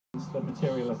the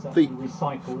material is actually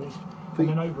recycled. And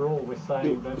then overall we're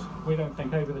saying that we don't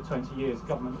think over the 20 years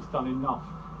government has done enough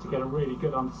to get a really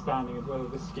good understanding of whether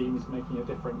this scheme is making a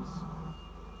difference.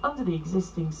 Under the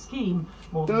existing scheme,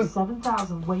 more than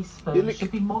 7,000 waste phones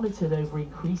should be monitored over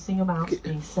increasing amounts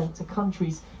being sent to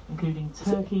countries including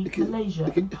Turkey,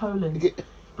 Malaysia and Poland.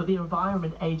 But the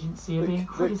Environment Agency are being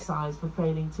criticised for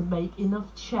failing to make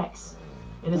enough checks.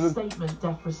 In a statement,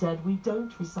 DEFRA said, "We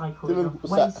don't recycle enough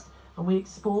waste and we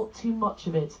export too much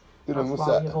of it. That's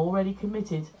why we have already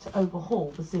committed to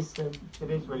overhaul the system." It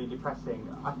is really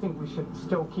depressing. I think we should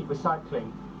still keep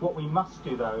recycling. What we must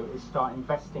do, though, is start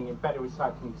investing in better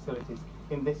recycling facilities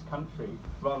in this country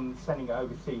rather than sending it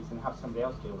overseas and have somebody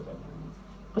else deal with it.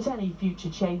 But any future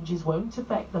changes won't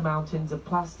affect the mountains of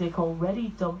plastic already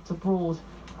dumped abroad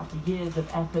after years of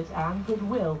effort and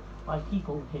goodwill by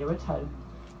people here at home.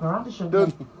 Miranda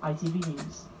Shunker, ITV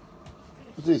News.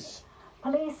 What's this?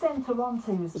 Police in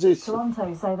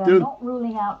Toronto say they're not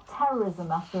ruling out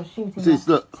terrorism after a shooting left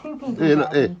 2 people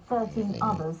dead and 13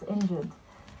 others injured.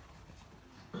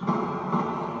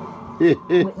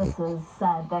 Witnesses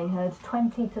said they heard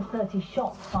 20 to 30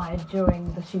 shots fired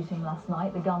during the shooting last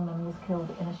night. The gunman was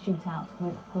killed in a shootout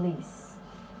with police.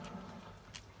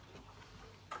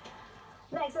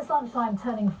 Next, it's lunchtime.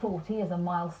 Turning 40 is a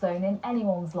milestone in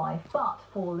anyone's life, but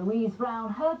for Louise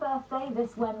Brown, her birthday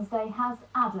this Wednesday has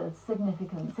added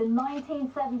significance. In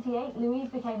 1978, Louise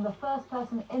became the first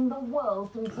person in the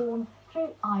world to be born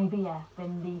through IVF.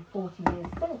 In the 40 years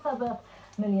since her birth,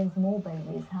 millions more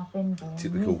babies have been born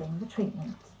using the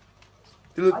treatment.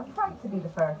 I'm proud to be the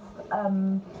first.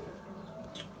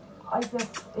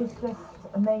 It's just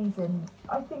amazing.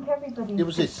 I think everybody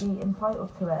should be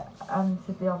entitled to it and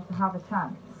should be able to have a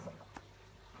chance.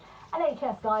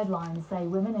 NHS guidelines say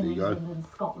women in England and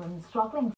Scotland struggling